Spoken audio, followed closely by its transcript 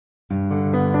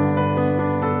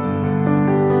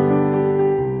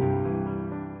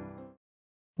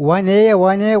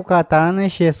Wane ukatane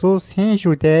Jesus hin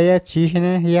judeia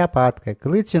tishne hiapatka.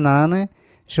 Glitchinane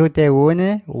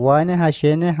judeune wane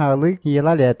hashene halik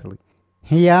hilaletli.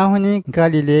 Hiahuni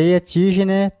Galileia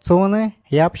tishne zone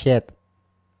hiapshet.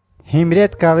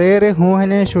 Himret galere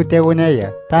huhne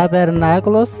judeuneia.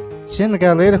 Tabernáculos chin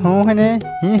galer huhne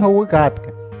hin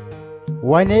hugatka.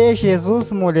 Wane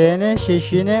Jesus mulene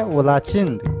shishine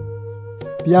ulachinde.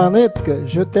 Pianetka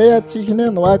judeia tishne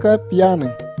noaka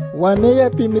piane. Waneia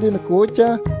pimirin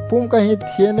kocha pumka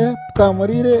hithiene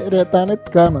kamarire retanet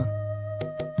kana.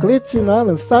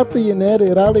 Klitsinal sat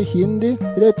yiner rale hindi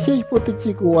retich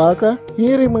putichikuaka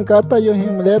hiri mangata yo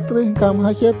himletri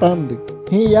kamhashetandi.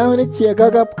 Hi yahni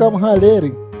chiegagap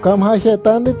kamhaleri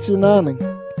kamhashetandi chinane.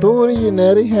 Turi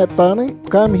yineri hetane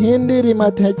kam hindi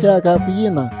rimathechagap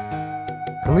yina.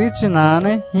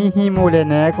 Klitsinane hi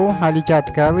mulenego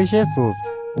halichatkali Jesus.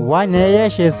 Waneia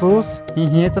Jesus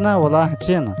hitna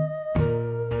olachina.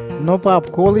 No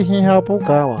papkoli hi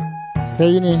hapukawa.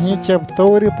 Seini hi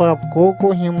chaptori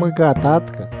papkoko hi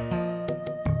mugatatka.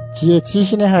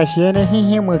 Chiechishne hashene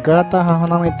hi mugata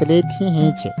hahananitlet hi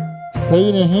hiche.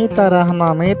 Seini hi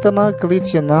tarahananitna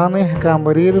klitsinane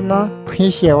kamrirna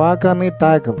hishewaka ni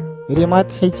tagl.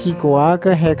 Rimat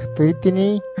hichikuaka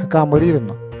hektitini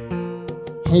kamrirna.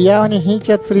 Hiyani hi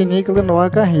chatsrinikl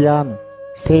nwaka hiyanu.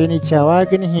 Seini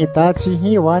chawagni hitachi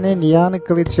hi wane nian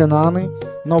klitsinane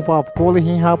no papkoli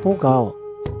hi hapukawa.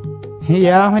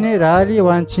 Hiahne rali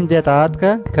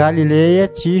wanchindedatka Galileia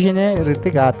tishne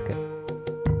ritigatka.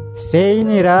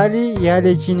 Seini rali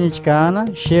yalechinichkana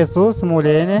Jesus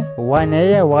mulene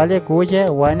waneia wale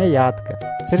kuja wane yatka.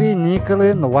 Tri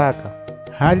nikle nwaka.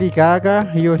 Haligaga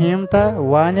yohimta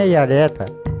wane yaleta.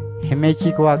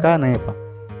 Himechikuaka nepa.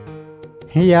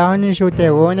 Hiahne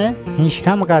judeone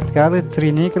hishamgatkal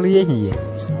trinikle yehiye.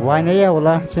 Waneia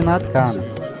ulachinatkana.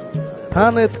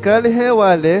 Hanet kalhe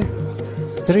wale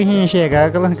Trihin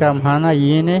chegagla kamhana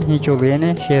yine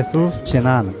hichulene Jesus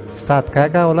chinana.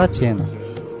 Satkaga ola china.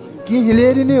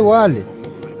 Kihlerine wale.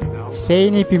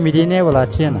 Seini pimirine ola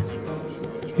china.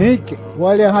 Hik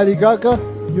wale haligaga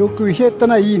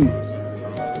yokuhetana yin.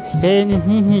 Seini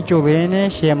hichulene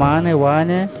shemane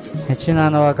wane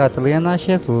chinana wakatlena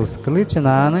Jesus.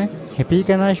 Klichinane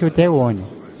hipikana judeone.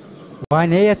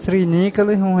 Wane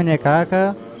trinikle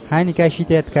hunekaka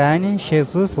hanikashitetkani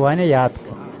Jesus wane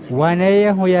yatka.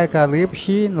 Waneia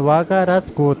huyakalipshi nwaka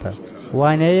ratskuta.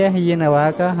 Waneia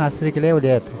hinawaka hasrikle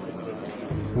uleta.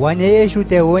 Waneia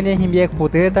judeone himyek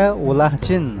puteta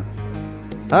ulachin.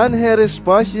 Anher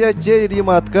spasia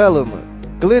jerimatkalama.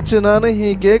 Klitsinane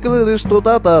higekle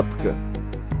ristodatatka.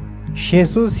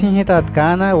 Jesus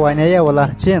hihitatkana waneia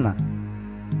ulachina.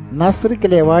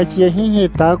 Nasrikle wachia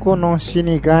hihitako non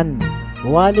shinigani.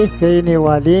 Wale seine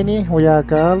waleni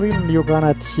huyakali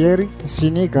nyuganatieri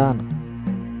sinigana.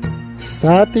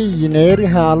 Sati yineri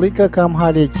halika kam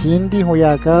halechindi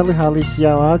huyakali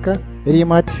halishiawaka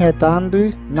rimat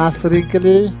hetandu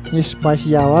nasrikle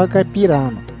hispashiawaka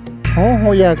pirana. Hon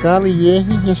huyakali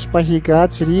yehi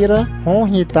hispashikatsrira hon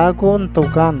hitako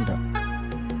ntokanda.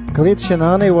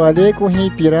 Klitsinane waleko hi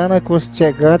pirana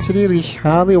koschegatsri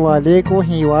rishali waleko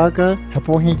hiwaka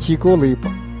hapohinchiko lipa.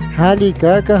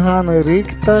 Haligaga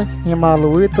hanrikta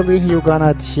himaluitli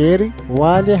yuganatsheri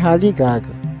wale haligaga.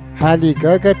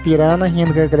 Haligaga pirana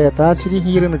hingagretasri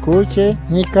hirinkoche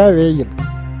hikaveil.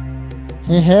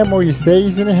 Hihe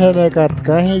Moiseis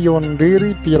henekatka hi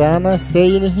yondiri pirana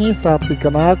sein hi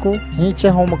satlikanako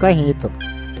hicha homka hital.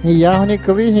 Hiyahni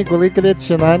kli higuliklet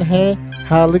shinan he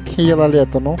halik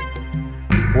hilaletano.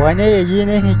 Wane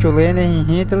yine hichulene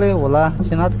hitle ola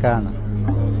chinatkana.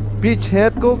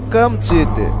 Pichhetko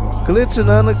kamchite.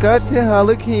 Klitsinane kathe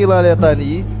halik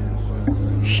hilaletani.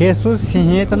 Jesus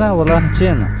hihitna ola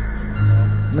china.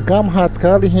 Nkam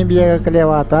hatkali himbiega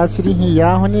klewatasri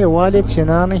hiyahni wale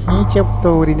chinane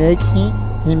hichaptorineki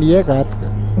himbiega.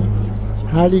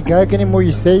 Haligagni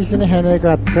Moisesine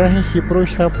henegatka hi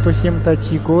shiproshapto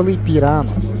simtachikoli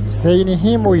pirana. Seini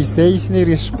hi Moisesine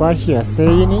rispashia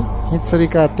seini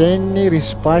hitsrikateni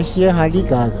rispashia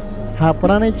haligaga.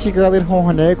 Haprane chigalir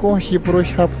honeko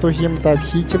shiproshapto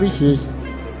simtachichli shesh.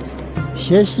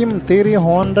 Sheshim tiri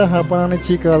honda haprane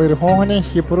chigalir honne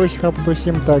shiproshapto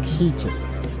simtachicha.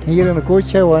 Hiren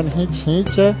kocha wan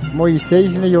hicha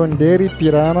Moisesine yonderi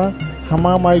pirana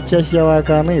hamamaicha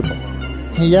shiawakaneba.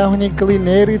 Hiyahni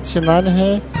klineri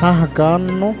chinanhe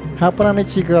hahkanu haprane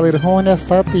chigalir honne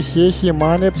sati sheshi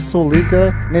manep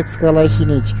sulika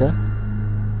netskalashinechka.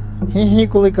 Hihi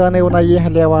kulikane unaye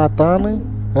lewatane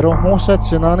rohonsha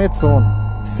chinane tson.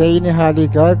 Seini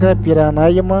haligaga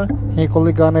piranayma hi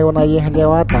kulikane unaye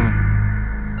lewatane.